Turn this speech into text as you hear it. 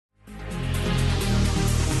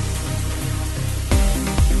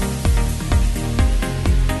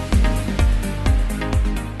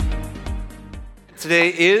Today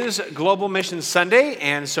is Global Mission Sunday,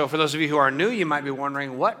 and so for those of you who are new, you might be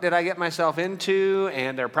wondering, what did I get myself into?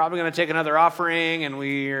 And they're probably going to take another offering, and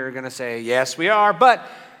we're going to say, yes, we are, but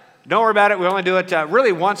don't worry about it. We only do it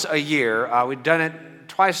really once a year. We've done it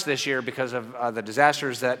twice this year because of the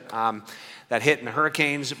disasters that hit in the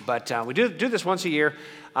hurricanes, but we do this once a year.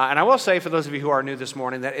 And I will say, for those of you who are new this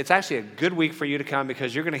morning, that it's actually a good week for you to come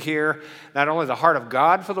because you're going to hear not only the heart of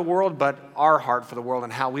God for the world, but our heart for the world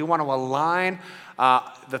and how we want to align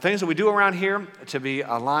the things that we do around here to be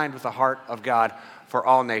aligned with the heart of God for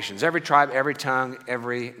all nations, every tribe, every tongue,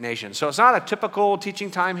 every nation. So it's not a typical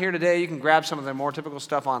teaching time here today. You can grab some of the more typical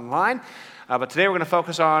stuff online. But today we're going to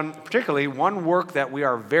focus on particularly one work that we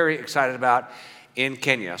are very excited about in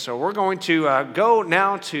Kenya. So we're going to go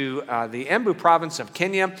now to the Embu province of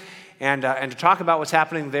Kenya and to talk about what's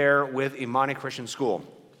happening there with Imani Christian School.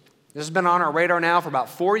 This has been on our radar now for about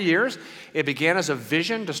 4 years. It began as a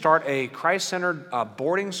vision to start a Christ-centered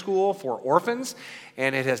boarding school for orphans,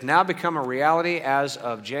 and it has now become a reality as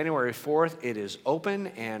of January 4th. It is open,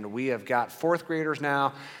 and we have got fourth graders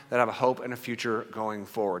now that have a hope and a future going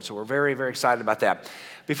forward. So we're very, very excited about that.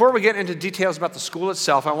 Before we get into details about the school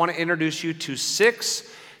itself, I want to introduce you to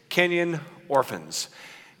 6 Kenyan orphans.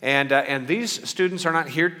 And these students are not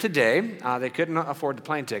here today. They couldn't afford the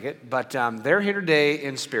plane ticket, but they're here today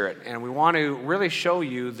in spirit. And we want to really show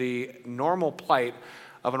you the normal plight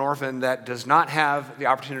of an orphan that does not have the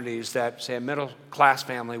opportunities that, say, a middle-class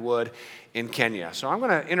family would in Kenya. So I'm going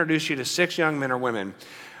to introduce you to 6 young men or women.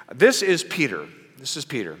 This is Peter.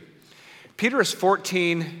 Peter is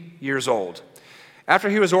 14 years old. After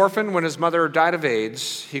he was orphaned when his mother died of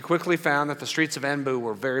AIDS, he quickly found that the streets of Embu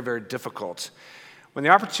were very, very difficult. When the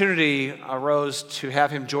opportunity arose to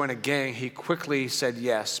have him join a gang, he quickly said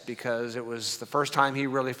yes because it was the first time he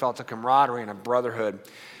really felt a camaraderie and a brotherhood.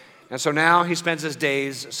 And so now he spends his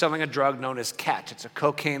days selling a drug known as cat. It's a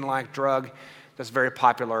cocaine-like drug that's very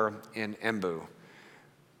popular in Embu.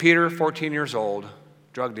 Peter, 14 years old,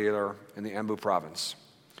 drug dealer in the Embu province.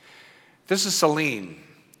 This is Celine.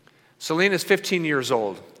 Celine is 15 years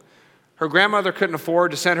old. Her grandmother couldn't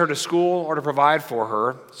afford to send her to school or to provide for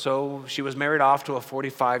her, so she was married off to a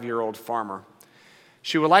 45-year-old farmer.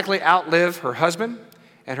 She will likely outlive her husband,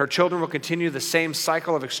 and her children will continue the same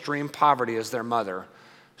cycle of extreme poverty as their mother,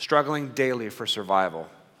 struggling daily for survival.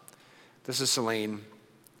 This is Celine,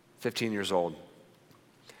 15 years old.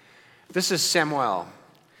 This is Samuel.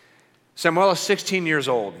 Samuel is 16 years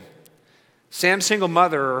old. Sam's single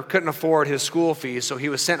mother couldn't afford his school fees, so he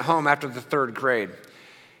was sent home after the 3rd grade.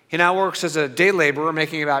 He now works as a day laborer,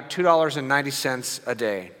 making about $2.90 a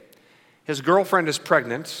day. His girlfriend is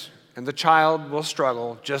pregnant, and the child will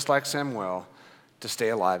struggle, just like Samuel, to stay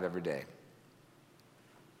alive every day.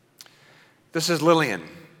 This is Lillian.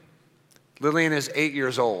 Lillian is 8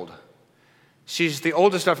 years old. She's the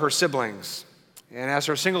oldest of her siblings, and as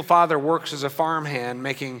her single father works as a farmhand,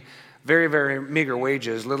 making very, very meager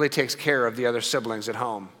wages, Lily takes care of the other siblings at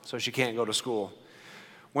home, so she can't go to school.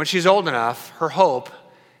 When she's old enough, her hope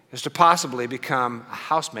is to possibly become a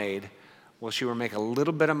housemaid where she will make a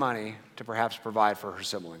little bit of money to perhaps provide for her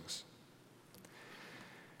siblings.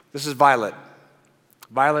 This is Violet.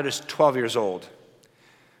 Violet is 12 years old.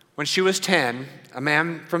 When she was 10, a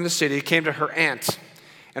man from the city came to her aunt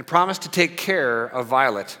and promised to take care of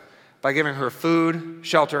Violet by giving her food,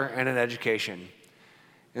 shelter, and an education.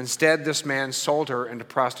 Instead, this man sold her into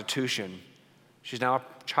prostitution. She's now a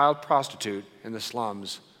child prostitute in the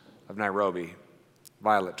slums of Nairobi.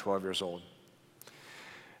 Violet, 12 years old.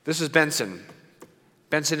 This is Benson.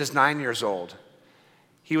 Benson is 9 years old.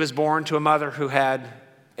 He was born to a mother who had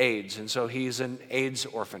AIDS, and so he's an AIDS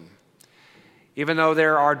orphan. Even though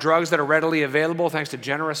there are drugs that are readily available, thanks to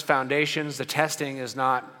generous foundations, the testing is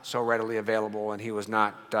not so readily available, and he was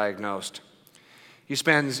not diagnosed. He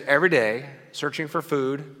spends every day searching for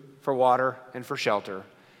food, for water, and for shelter,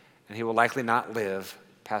 and he will likely not live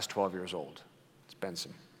past 12 years old. It's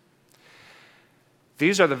Benson.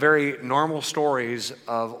 These are the very normal stories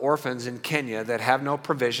of orphans in Kenya that have no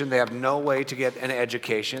provision. They have no way to get an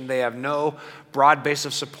education. They have no broad base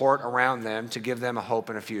of support around them to give them a hope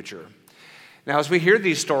and a future. Now, as we hear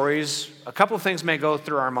these stories, a couple of things may go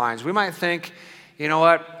through our minds. We might think, you know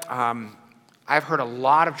what, I've heard a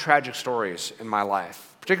lot of tragic stories in my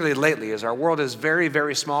life, particularly lately, as our world is very,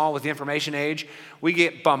 very small with the information age. We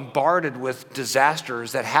get bombarded with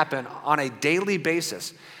disasters that happen on a daily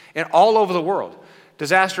basis and all over the world.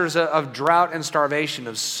 Disasters of drought and starvation,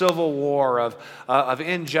 of civil war, of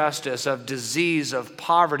injustice, of disease, of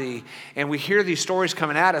poverty. And we hear these stories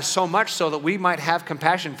coming at us so much so that we might have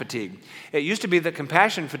compassion fatigue. It used to be that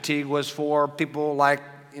compassion fatigue was for people like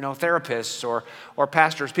therapists or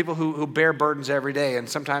pastors, people who bear burdens every day, and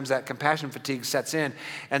sometimes that compassion fatigue sets in,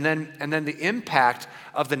 and then the impact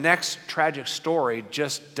of the next tragic story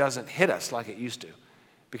just doesn't hit us like it used to,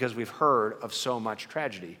 because we've heard of so much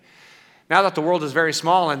tragedy. Now that the world is very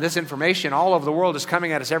small and this information all over the world is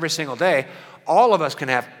coming at us every single day, all of us can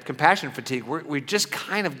have compassion fatigue. We just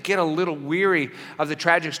kind of get a little weary of the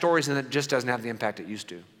tragic stories, and it just doesn't have the impact it used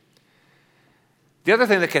to. The other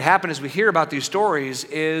thing that could happen as we hear about these stories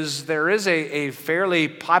is there is a fairly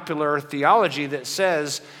popular theology that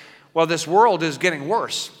says, well, this world is getting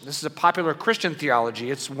worse. This is a popular Christian theology.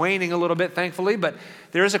 It's waning a little bit, thankfully, but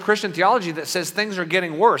there is a Christian theology that says things are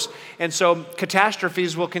getting worse. And so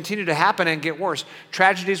catastrophes will continue to happen and get worse.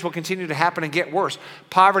 Tragedies will continue to happen and get worse.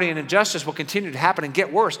 Poverty and injustice will continue to happen and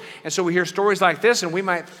get worse. And so we hear stories like this, and we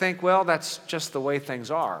might think, well, that's just the way things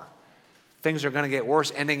are. Things are going to get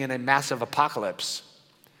worse, ending in a massive apocalypse.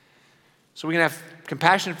 So we can have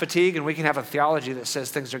compassion fatigue, and we can have a theology that says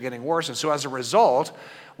things are getting worse. And so as a result,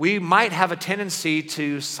 we might have a tendency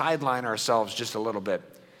to sideline ourselves just a little bit.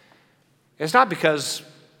 It's not because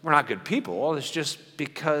we're not good people. It's just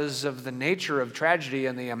because of the nature of tragedy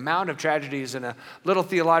and the amount of tragedies and a little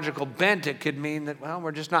theological bent. It could mean that, well,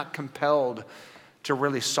 we're just not compelled to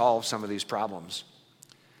really solve some of these problems.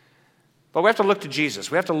 But we have to look to Jesus.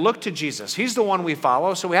 We have to look to Jesus. He's the one we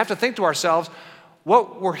follow, so we have to think to ourselves,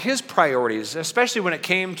 what were his priorities, especially when it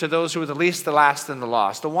came to those who were the least, the last, and the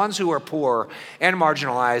lost, the ones who are poor and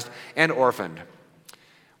marginalized and orphaned?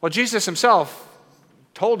 Well, Jesus himself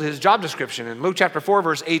told his job description in Luke chapter 4,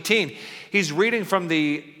 verse 18. He's reading from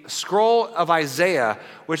the scroll of Isaiah,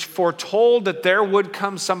 which foretold that there would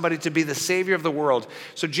come somebody to be the Savior of the world.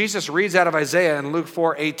 So Jesus reads out of Isaiah in Luke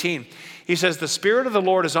 4:18. He says, "The Spirit of the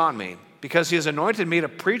Lord is on me, because he has anointed me to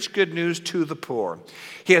preach good news to the poor.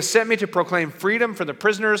 He has sent me to proclaim freedom for the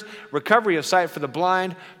prisoners, recovery of sight for the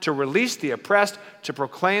blind, to release the oppressed, to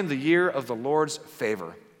proclaim the year of the Lord's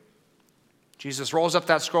favor." Jesus rolls up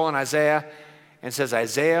that scroll in Isaiah and says,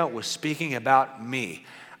 Isaiah was speaking about me.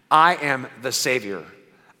 I am the Savior.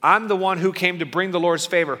 I'm the one who came to bring the Lord's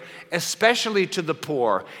favor, especially to the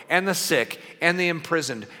poor and the sick and the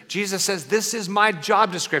imprisoned. Jesus says, this is my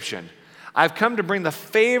job description. I've come to bring the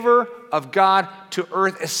favor of God to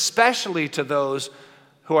earth, especially to those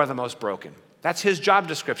who are the most broken. That's his job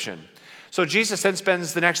description. So Jesus then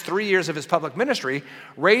spends the next 3 years of his public ministry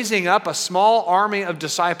raising up a small army of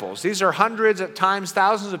disciples. These are hundreds, at times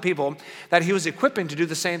thousands of people that he was equipping to do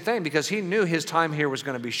the same thing, because he knew his time here was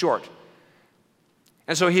going to be short.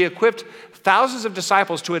 And so he equipped thousands of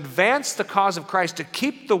disciples to advance the cause of Christ, to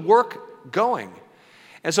keep the work going.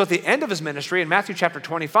 And so at the end of his ministry, in Matthew chapter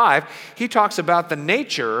 25, he talks about the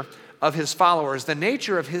nature of his followers, the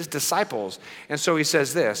nature of his disciples. And so he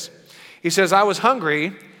says this. He says, "I was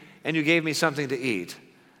hungry, and you gave me something to eat.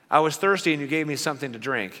 I was thirsty, and you gave me something to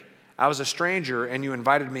drink. I was a stranger, and you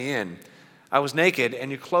invited me in. I was naked,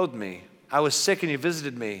 and you clothed me. I was sick, and you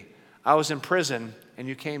visited me. I was in prison, and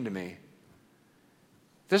you came to me."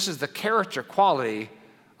 This is the character quality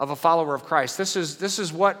of a follower of Christ. This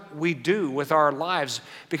is what we do with our lives,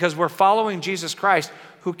 because we're following Jesus Christ,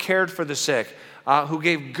 who cared for the sick, who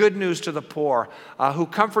gave good news to the poor, who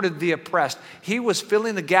comforted the oppressed. He was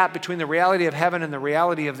filling the gap between the reality of heaven and the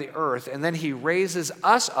reality of the earth, and then he raises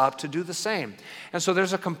us up to do the same. And so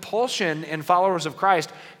there's a compulsion in followers of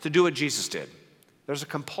Christ to do what Jesus did. There's a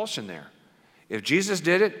compulsion there. If Jesus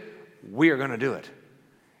did it, we are going to do it.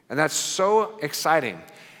 And that's so exciting.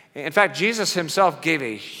 In fact, Jesus himself gave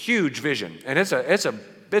a huge vision, and it's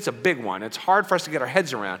a big one. It's hard for us to get our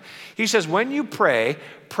heads around. He says, when you pray,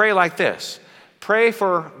 pray like this. Pray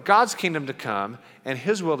for God's kingdom to come and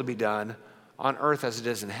his will to be done on earth as it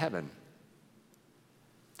is in heaven.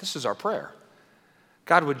 This is our prayer.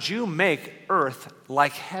 God, would you make earth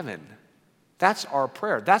like heaven? That's our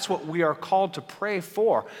prayer. That's what we are called to pray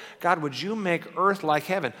for. God, would you make earth like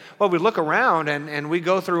heaven? Well, we look around and we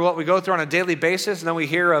go through what we go through on a daily basis, and then we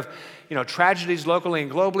hear of tragedies locally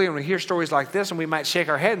and globally, and we hear stories like this, and we might shake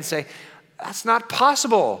our head and say, that's not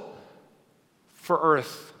possible for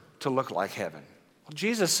earth to look like heaven. Well,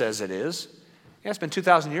 Jesus says it is. Yeah, it's been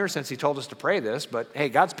 2,000 years since he told us to pray this, but hey,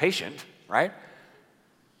 God's patient, right?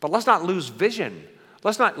 But let's not lose vision.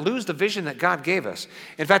 Let's not lose the vision that God gave us.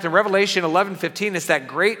 In fact, in Revelation 11:15, it's that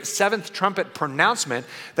great seventh trumpet pronouncement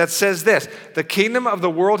that says this: the kingdom of the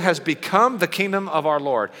world has become the kingdom of our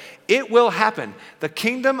Lord. It will happen. The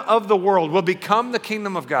kingdom of the world will become the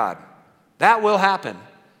kingdom of God. That will happen.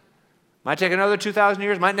 Might take another 2,000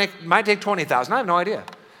 years, might take 20,000. I have no idea.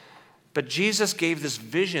 But Jesus gave this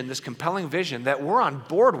vision, this compelling vision that we're on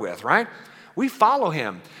board with, right? We follow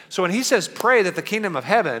him. So when he says pray that the kingdom of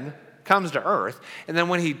heaven comes to earth, and then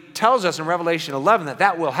when he tells us in Revelation 11 that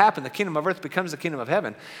that will happen, the kingdom of earth becomes the kingdom of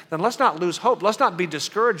heaven, then let's not lose hope. Let's not be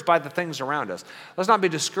discouraged by the things around us. Let's not be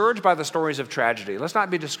discouraged by the stories of tragedy. Let's not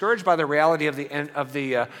be discouraged by the reality of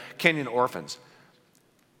the Kenyan orphans.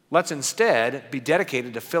 Let's instead be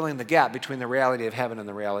dedicated to filling the gap between the reality of heaven and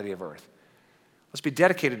the reality of earth. Let's be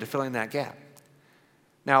dedicated to filling that gap.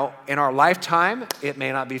 Now, in our lifetime, it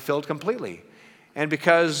may not be filled completely. And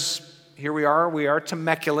because here we are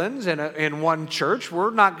Temeculans in one church,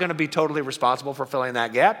 we're not going to be totally responsible for filling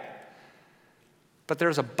that gap. But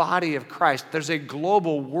there's a body of Christ. There's a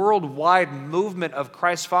global, worldwide movement of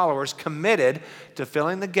Christ followers committed to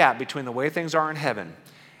filling the gap between the way things are in heaven.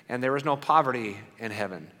 And there is no poverty in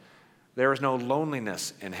heaven. There is no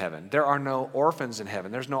loneliness in heaven. There are no orphans in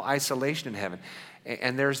heaven. There's no isolation in heaven.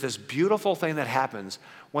 And there's this beautiful thing that happens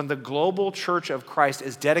when the global church of Christ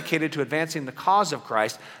is dedicated to advancing the cause of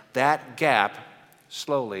Christ. That gap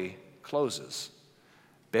slowly closes.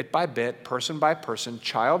 Bit by bit, person by person,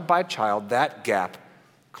 child by child, that gap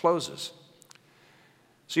closes.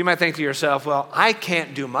 So you might think to yourself, well, I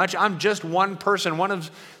can't do much. I'm just one person, one of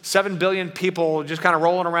 7 billion people just kind of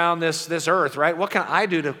rolling around this earth, right? What can I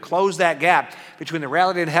do to close that gap between the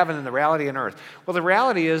reality in heaven and the reality in earth? Well, the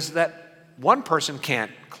reality is that one person can't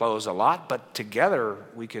close a lot, but together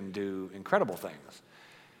we can do incredible things.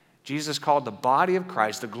 Jesus called the body of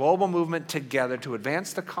Christ, the global movement, together to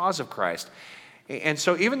advance the cause of Christ. And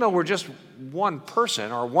so even though we're just one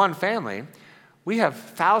person or one family, we have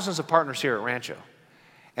thousands of partners here at Rancho.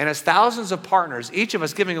 And as thousands of partners, each of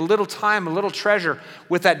us giving a little time, a little treasure,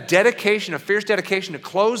 with that dedication, a fierce dedication to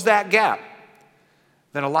close that gap,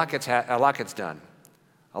 then a lot gets done. A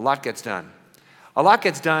lot gets done. A lot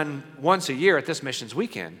gets done once a year at this missions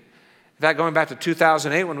weekend. In fact, going back to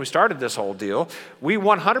 2008 when we started this whole deal, we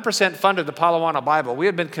 100% funded the Palawano Bible. We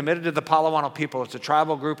had been committed to the Palawano people. It's a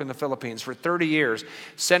tribal group in the Philippines for 30 years,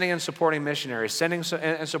 sending and supporting missionaries, sending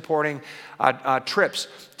and supporting trips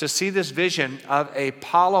to see this vision of a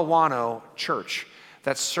Palawano church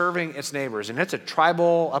that's serving its neighbors. And it's a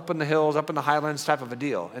tribal, up in the hills, up in the highlands type of a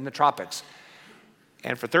deal, in the tropics.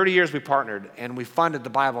 And for 30 years we partnered and we funded the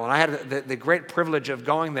Bible. And I had the great privilege of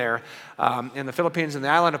going there in the Philippines and the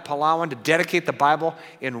island of Palawan to dedicate the Bible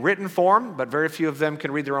in written form, but very few of them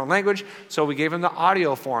can read their own language. So we gave them the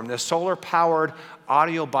audio form, the solar-powered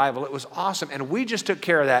audio Bible. It was awesome. And we just took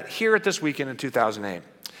care of that here at this weekend in 2008.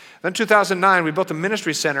 Then in 2009, we built a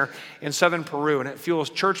ministry center in southern Peru, and it fuels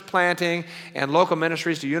church planting and local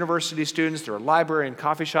ministries to university students through a library and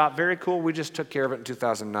coffee shop. Very cool. We just took care of it in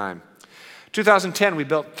 2009. 2010, we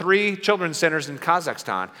built 3 children's centers in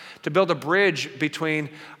Kazakhstan to build a bridge between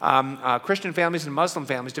Christian families and Muslim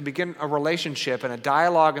families to begin a relationship and a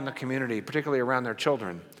dialogue in the community, particularly around their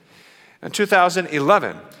children. In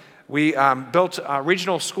 2011, we built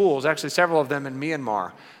regional schools, actually several of them in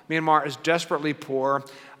Myanmar. Myanmar is desperately poor.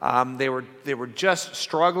 They were just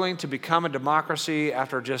struggling to become a democracy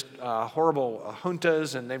after just horrible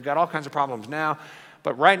juntas, and they've got all kinds of problems now.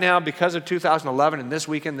 But right now, because of 2011 and this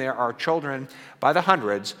weekend, there are children by the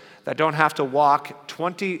hundreds that don't have to walk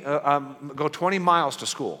go 20 miles to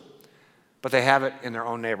school, but they have it in their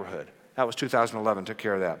own neighborhood. That was 2011, took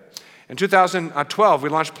care of that. In 2012, we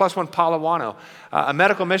launched Plus One Palawano, a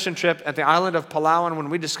medical mission trip at the island of Palawan when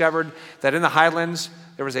we discovered that in the highlands,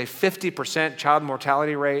 there was a 50% child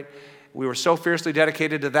mortality rate. We were so fiercely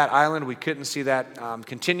dedicated to that island, we couldn't see that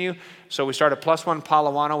continue. So we started Plus One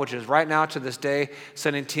Palawano, which is right now to this day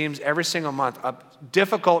sending teams every single month up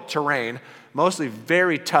difficult terrain, mostly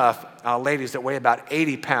very tough ladies that weigh about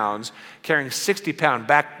 80 pounds, carrying 60-pound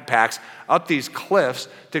backpacks up these cliffs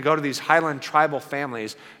to go to these highland tribal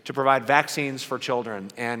families to provide vaccines for children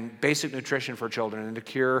and basic nutrition for children and to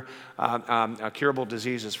cure curable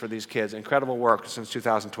diseases for these kids. Incredible work since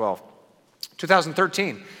 2012.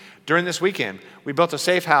 2013, during this weekend, we built a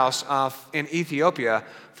safe house in Ethiopia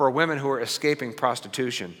for women who are escaping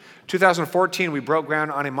prostitution. 2014, we broke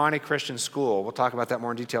ground on Imani Christian School. We'll talk about that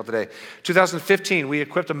more in detail today. 2015, we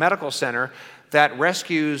equipped a medical center that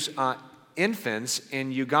rescues infants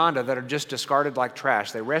in Uganda that are just discarded like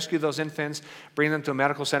trash. They rescue those infants, bring them to a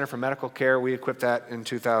medical center for medical care. We equipped that in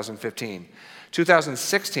 2015.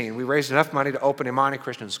 2016, we raised enough money to open Imani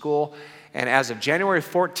Christian School, and as of January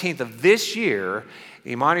 14th of this year,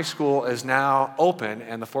 Imani School is now open,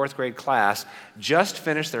 and the 4th grade class just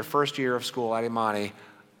finished their first year of school at Imani,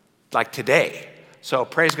 like today. So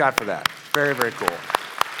praise God for that. Very, very cool.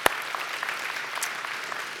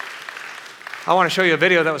 I want to show you a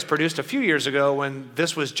video that was produced a few years ago when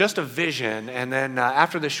this was just a vision, and then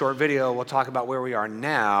after this short video, we'll talk about where we are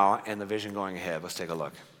now and the vision going ahead. Let's take a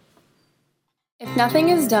look. If nothing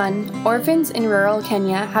is done, orphans in rural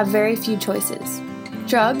Kenya have very few choices.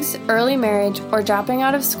 Drugs, early marriage, or dropping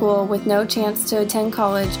out of school with no chance to attend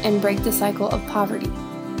college and break the cycle of poverty.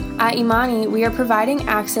 At Imani, we are providing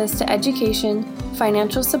access to education,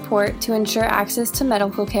 financial support to ensure access to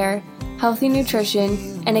medical care, healthy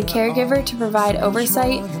nutrition, and a caregiver to provide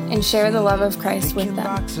oversight and share the love of Christ with them.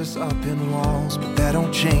 Boxes up in walls, but that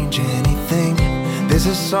don't change anything. There's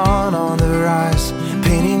a sun on the rise,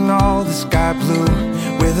 painting all the sky blue,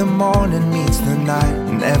 where the morning meets the night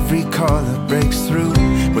and every color breaks through.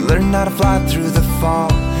 We learn how to fly through the fall,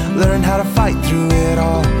 learn how to fight through it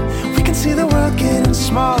all. We can see the world getting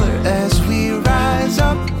smaller as we rise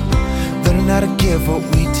up, learn how to give what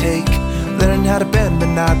we take, learn how to bend but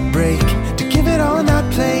not break, to give it all, not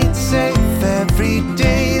play it safe every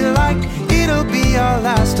day like it'll be our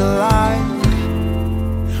last alive.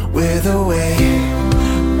 We're the way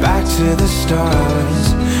back to the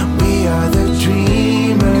stars. We are the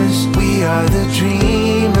dreamers, we are the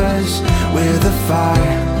dreamers. We're the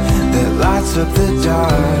fire that lights up the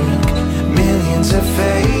dark. Millions of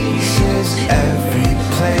faces, every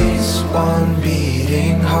place, one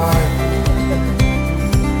beating heart.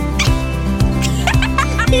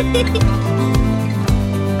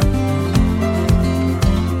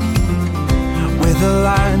 With the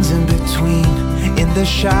lines in between, in the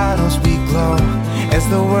shadows we glow, as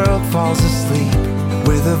the world falls asleep.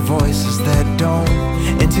 We're the voices that don't,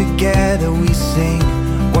 and together we sing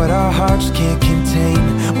what our hearts can't contain.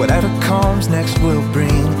 Whatever comes next will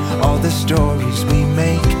bring all the stories we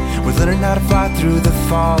make. We're learning how to fly through the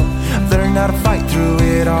fall, learning how to fight through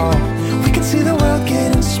it all. We can see the world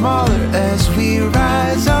getting smaller as we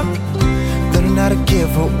rise up, learning how to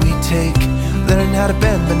give what we take, learning how to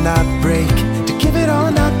bend but not break, to give it all,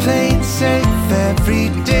 not play it safe every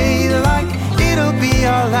day like it'll be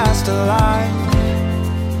our last alive.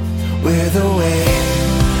 We're the way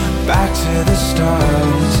back to the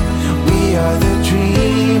stars. We are the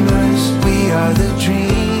dreamers, we are the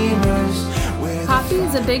dreamers. Coffee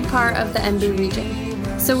is a big part of the Embu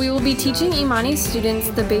region, so we will be teaching Imani students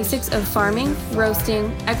the basics of farming,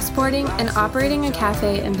 roasting, exporting, and operating a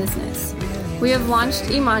cafe and business. We have launched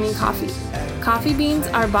Imani Coffee. Coffee beans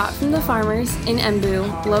are bought from the farmers in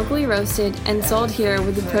Embu, locally roasted, and sold here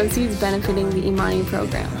with the proceeds benefiting the Imani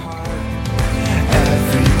program.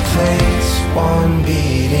 Every place, one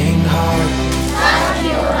beating heart. Thank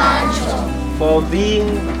you, Rancho, for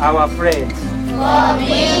being our friends. for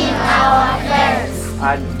being our friends.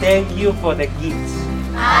 And thank you for the gifts.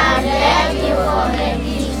 And thank you for the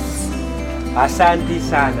gifts. Asante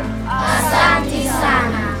sana. Asante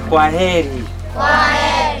sana. Kwaheri.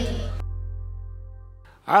 Kwaheri.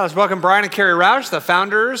 All right, let's welcome Brian and Carrie Roush, the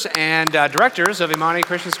founders and directors of Imani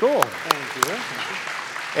Christian School. Thank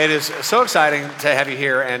you. It is so exciting to have you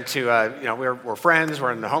here and to, we're friends,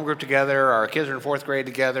 we're in the home group together, our kids are in fourth grade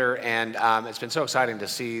together, and it's been so exciting to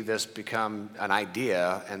see this become an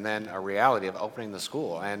idea and then a reality of opening the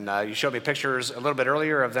school. And you showed me pictures a little bit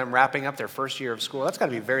earlier of them wrapping up their first year of school. That's got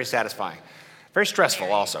to be very satisfying. Very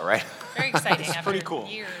stressful also, right? Very exciting. After pretty cool.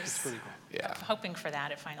 years It's pretty cool. Yeah. of hoping for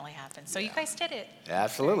that, it finally happened. So you guys did it.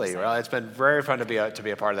 Absolutely. Very Well, it's been very fun to be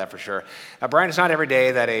a part of that for sure. Brian, it's not every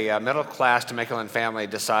day that a middle-class Temecula family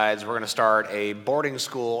decides we're going to start a boarding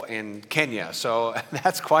school in Kenya. So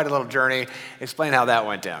that's quite a little journey. Explain how that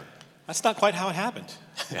went down. That's not quite how it happened.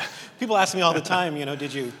 Yeah. People ask me all the time,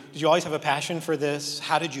 did you always have a passion for this?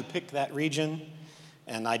 How did you pick that region?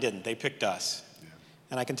 And I didn't. They picked us. Yeah.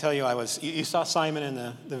 And I can tell you, you saw Simon in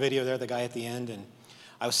the video there, the guy at the end, and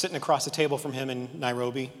I was sitting across the table from him in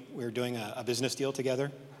Nairobi. We were doing a business deal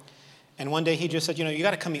together. And one day he just said, you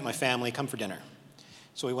got to come meet my family, come for dinner.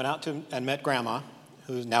 So we went out and met Grandma,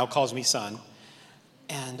 who now calls me son.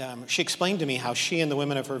 And she explained to me how she and the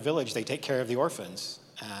women of her village, they take care of the orphans.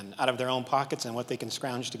 And out of their own pockets and what they can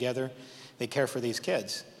scrounge together, they care for these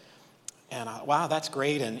kids. And wow, that's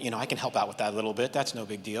great. And, I can help out with that a little bit. That's no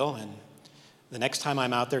big deal. And the next time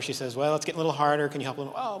I'm out there, she says, well, it's getting a little harder. Can you help?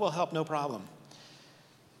 Oh, we'll help, no problem.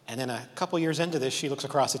 And then a couple years into this, she looks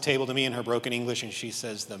across the table to me in her broken English and she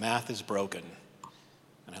says, the math is broken.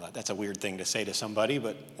 And I thought, that's a weird thing to say to somebody,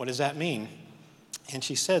 but what does that mean? And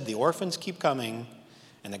she said, the orphans keep coming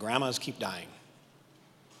and the grandmas keep dying.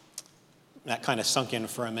 That kind of sunk in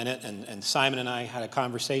for a minute, and Simon and I had a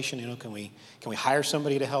conversation, can we hire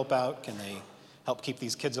somebody to help out? Can they help keep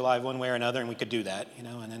these kids alive one way or another? And we could do that,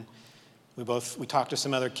 and then we talked to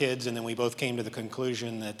some other kids, and then we both came to the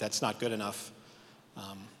conclusion that that's not good enough.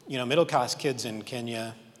 Middle-class kids in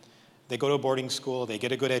Kenya, they go to a boarding school, they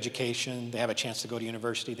get a good education, they have a chance to go to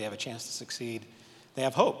university, they have a chance to succeed, they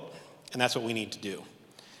have hope, and that's what we need to do.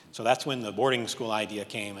 So that's when the boarding school idea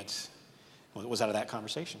came. was out of that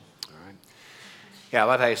conversation. All right. Yeah, I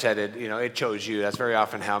love how you said it. It chose you. That's very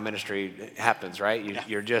often how ministry happens, right?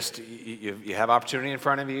 You have opportunity in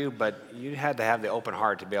front of you, but you had to have the open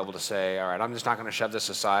heart to be able to say, all right, I'm just not going to shove this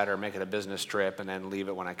aside or make it a business trip and then leave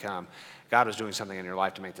it when I come. God was doing something in your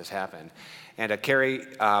life to make this happen. And Carrie,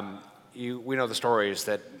 we know the stories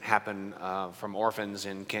that happen from orphans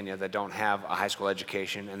in Kenya that don't have a high school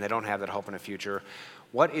education and they don't have that hope in a future.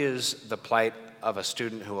 What is the plight of a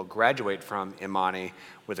student who will graduate from Imani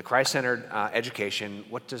with a Christ-centered education?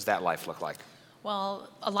 What does that life look like? Well,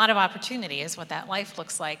 a lot of opportunity is what that life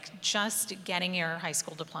looks like. Just getting your high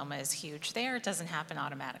school diploma is huge there. It doesn't happen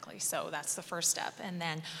automatically, so that's the first step. And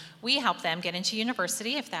then we help them get into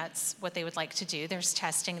university if that's what they would like to do. There's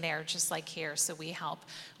testing there, just like here, so we help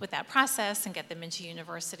with that process and get them into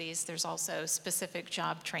universities. There's also specific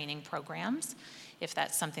job training programs if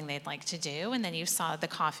that's something they'd like to do. And then you saw the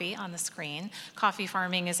coffee on the screen. Coffee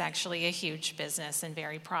farming is actually a huge business and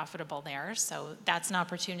very profitable there, so that's an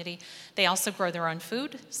opportunity. They also grow their own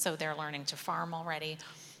food, so they're learning to farm already.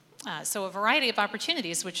 So a variety of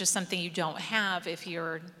opportunities, which is something you don't have if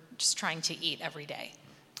you're just trying to eat every day.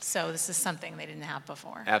 So this is something they didn't have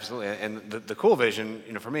before. Absolutely, and the cool vision,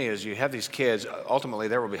 for me, is you have these kids. Ultimately,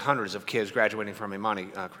 there will be hundreds of kids graduating from Imani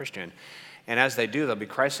Christian. And as they do, they'll be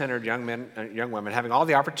Christ-centered young men, young women, having all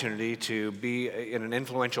the opportunity to be in an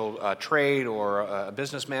influential trade or a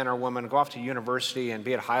businessman or woman, go off to university and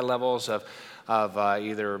be at high levels of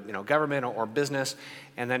either government or business,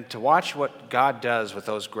 and then to watch what God does with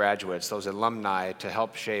those graduates, those alumni, to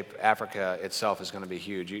help shape Africa itself is going to be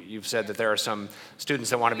huge. You've said that there are some students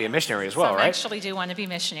that want to be a missionary as well, Some right? actually do want to be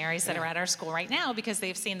missionaries that are at our school right now because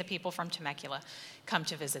they've seen the people from Temecula come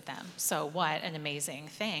to visit them. So what an amazing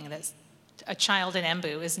thing that a child in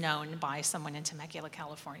Embu is known by someone in Temecula,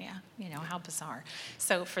 California. How bizarre.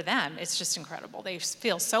 So for them, it's just incredible. They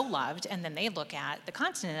feel so loved, and then they look at the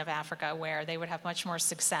continent of Africa where they would have much more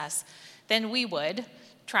success than we would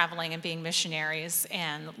traveling and being missionaries,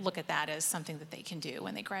 and look at that as something that they can do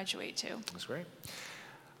when they graduate too. That's great.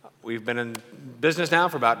 We've been in business now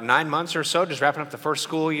for about 9 months or so, just wrapping up the first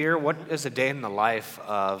school year. What does a day in the life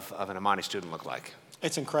of an Imani student look like?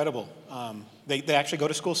 It's incredible. They actually go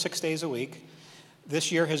to school 6 days a week.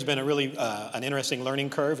 This year has been a really an interesting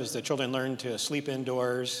learning curve as the children learn to sleep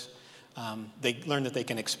indoors. They learn that they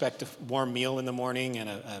can expect a warm meal in the morning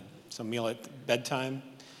and some meal at bedtime.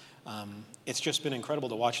 It's just been incredible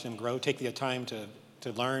to watch them grow, take the time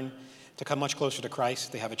to learn, to come much closer to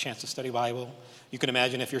Christ. They have a chance to study Bible. You can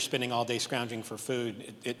imagine if you're spending all day scrounging for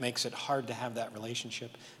food, it makes it hard to have that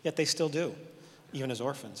relationship, yet they still do, even as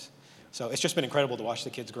orphans. So it's just been incredible to watch the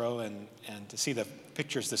kids grow and to see the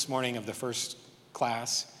pictures this morning of the first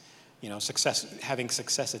class. Having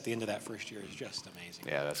success at the end of that first year is just amazing.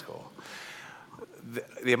 Yeah, that's cool.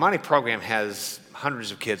 The Imani program has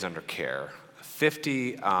hundreds of kids under care.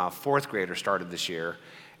 50 fourth graders started this year,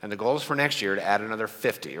 and the goal is for next year to add another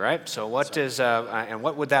 50, right? So what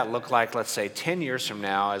would that look like, let's say, 10 years from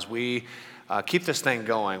now as we keep this thing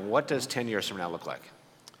going? What does 10 years from now look like?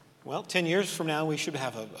 Well, 10 years from now, we should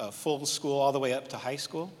have a full school all the way up to high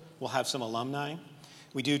school. We'll have some alumni.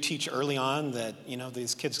 We do teach early on that,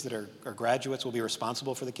 these kids that are graduates will be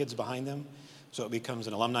responsible for the kids behind them. So it becomes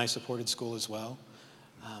an alumni-supported school as well.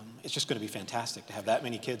 It's just going to be fantastic to have that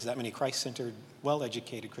many kids, that many Christ-centered,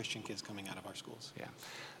 well-educated Christian kids coming out of our schools. Yeah,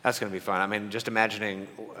 that's going to be fun. I mean, just imagining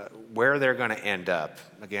where they're going to end up.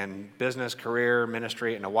 Again, business, career,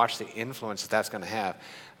 ministry, and to watch the influence that's going to have.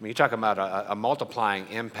 I mean, you talk about a multiplying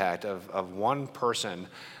impact of one person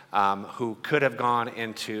who could have gone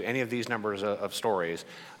into any of these numbers of stories,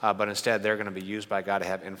 but instead they're going to be used by God to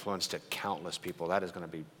have influence to countless people. That is going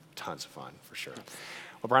to be tons of fun, for sure.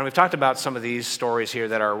 Well, Brian, we've talked about some of these stories here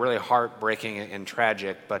that are really heartbreaking and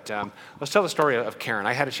tragic, but let's tell the story of Karen.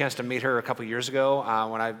 I had a chance to meet her a couple years ago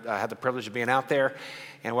when I had the privilege of being out there,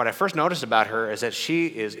 and what I first noticed about her is that she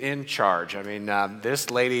is in charge. I mean,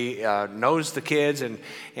 this lady knows the kids, and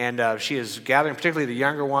she is gathering, particularly the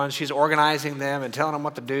younger ones. She's organizing them and telling them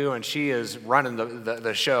what to do, and she is running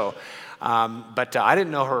the show. But I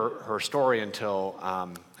didn't know her story until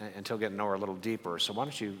getting to know her a little deeper. So why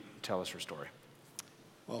don't you tell us her story?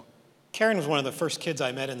 Well, Karen was one of the first kids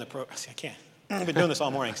I met in the program. I can't. I've been doing this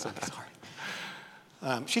all morning, so it's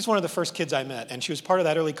hard. She's one of the first kids I met, and she was part of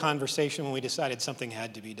that early conversation when we decided something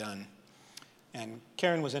had to be done. And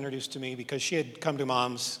Karen was introduced to me because she had come to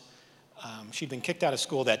Mom's. She'd been kicked out of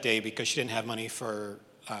school that day because she didn't have money for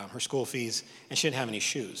her school fees, and she didn't have any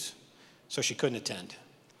shoes, so she couldn't attend.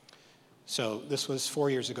 So this was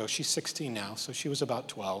 4 years ago. She's 16 now, so she was about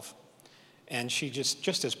 12. And she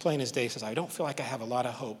just as plain as day says, I don't feel like I have a lot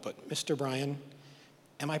of hope, but Mr. Brian,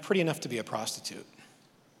 am I pretty enough to be a prostitute?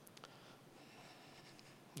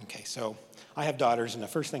 Okay, so I have daughters, and the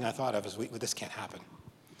first thing I thought of is, this can't happen.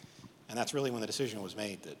 And that's really when the decision was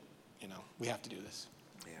made that, we have to do this.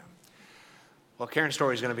 Yeah. Well, Karen's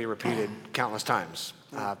story is going to be repeated countless times.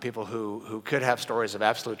 People who could have stories of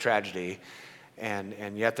absolute tragedy,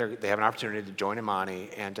 and yet they have an opportunity to join Imani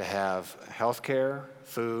and to have health care,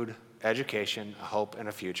 food, education, a hope, and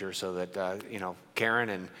a future, so that Karen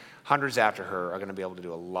and hundreds after her are going to be able to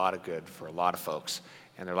do a lot of good for a lot of folks,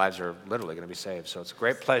 and their lives are literally going to be saved. So it's a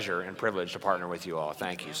great pleasure and privilege to partner with you all.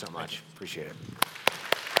 Thank you so much. Appreciate it.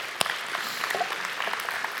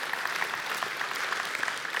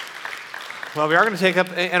 Well, we are going to take up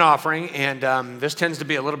an offering, and this tends to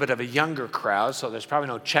be a little bit of a younger crowd, so there's probably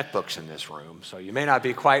no checkbooks in this room. So you may not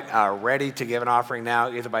be quite ready to give an offering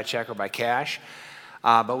now, either by check or by cash.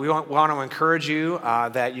 But we want to encourage you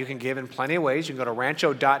that you can give in plenty of ways. You can go to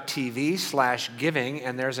rancho.tv/giving,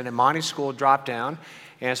 and there's an Imani School drop-down.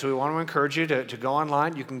 And so we want to encourage you to go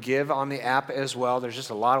online. You can give on the app as well. There's just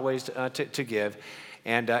a lot of ways to give.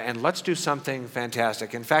 And let's do something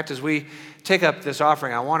fantastic. In fact, as we take up this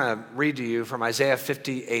offering, I want to read to you from Isaiah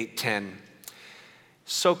 58:10.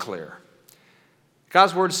 So clear.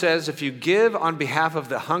 God's word says, if you give on behalf of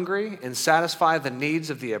the hungry and satisfy the needs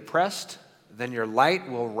of the oppressed, then your light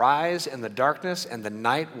will rise in the darkness and the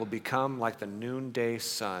night will become like the noonday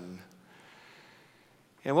sun.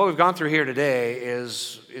 And what we've gone through here today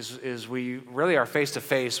is we really are face to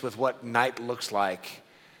face with what night looks like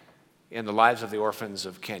in the lives of the orphans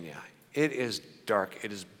of Kenya. It is dark,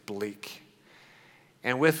 it is bleak.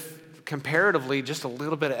 And with comparatively just a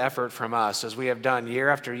little bit of effort from us, as we have done year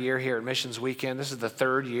after year here at Missions Weekend, this is the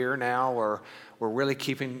third year now where we're really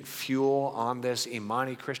keeping fuel on this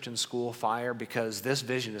Imani Christian School fire, because this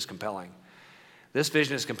vision is compelling. This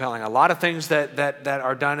vision is compelling. A lot of things that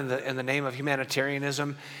are done in the name of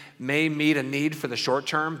humanitarianism may meet a need for the short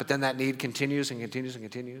term, but then that need continues and continues and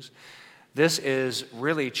continues. This is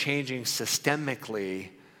really changing systemically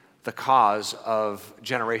the cause of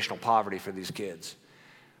generational poverty for these kids.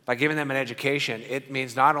 By giving them an education, it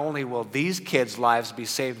means not only will these kids' lives be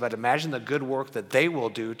saved, but imagine the good work that they will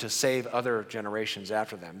do to save other generations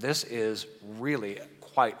after them. This is really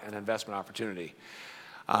quite an investment opportunity.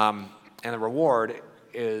 And the reward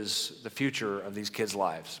is the future of these kids'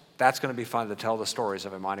 lives. That's going to be fun to tell the stories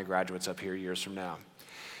of Imani graduates up here years from now.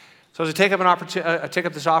 So as we take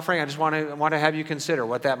up this offering, I just want to have you consider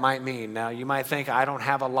what that might mean. Now, you might think, I don't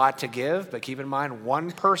have a lot to give, but keep in mind,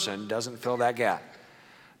 one person doesn't fill that gap.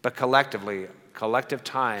 But collectively, collective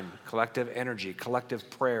time, collective energy, collective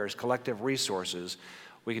prayers, collective resources,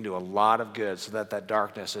 we can do a lot of good so that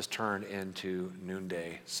darkness is turned into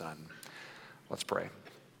noonday sun. Let's pray.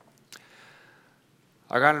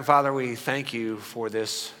 Our God and Father, we thank you for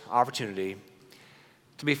this opportunity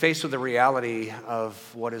to be faced with the reality of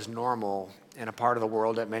what is normal in a part of the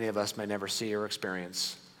world that many of us may never see or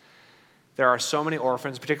experience. There are so many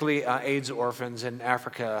orphans, particularly AIDS orphans in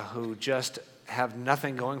Africa, who just have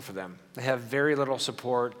nothing going for them. They have very little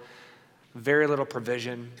support, very little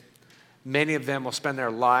provision. Many of them will spend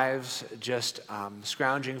their lives just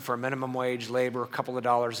scrounging for minimum wage labor, a couple of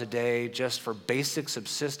dollars a day, just for basic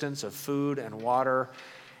subsistence of food and water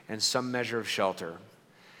and some measure of shelter.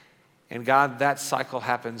 And God, that cycle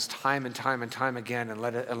happens time and time and time again,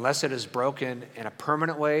 unless it is broken in a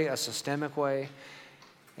permanent way, a systemic way,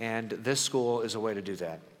 and this school is a way to do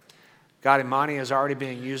that. God, Imani is already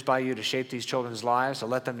being used by you to shape these children's lives, to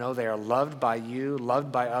let them know they are loved by you,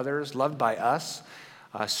 loved by others, loved by us,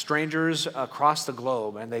 strangers across the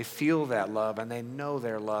globe, and they feel that love, and they know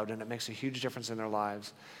they're loved, and it makes a huge difference in their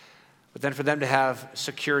lives. But then for them to have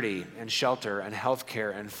security and shelter and health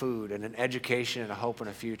care and food and an education and a hope and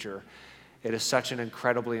a future, it is such an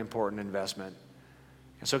incredibly important investment.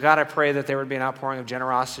 And so, God, I pray that there would be an outpouring of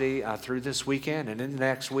generosity through this weekend and into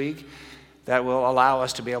next week that will allow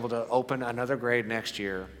us to be able to open another grade next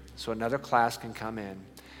year so another class can come in.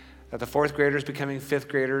 That the fourth graders becoming fifth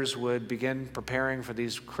graders would begin preparing for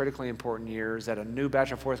these critically important years, that a new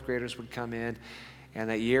batch of fourth graders would come in, and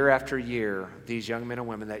that year after year, these young men and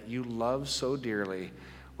women that you love so dearly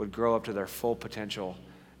would grow up to their full potential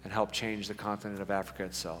and help change the continent of Africa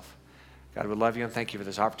itself. God, we love you and thank you for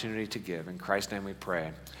this opportunity to give. In Christ's name we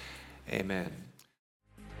pray. Amen.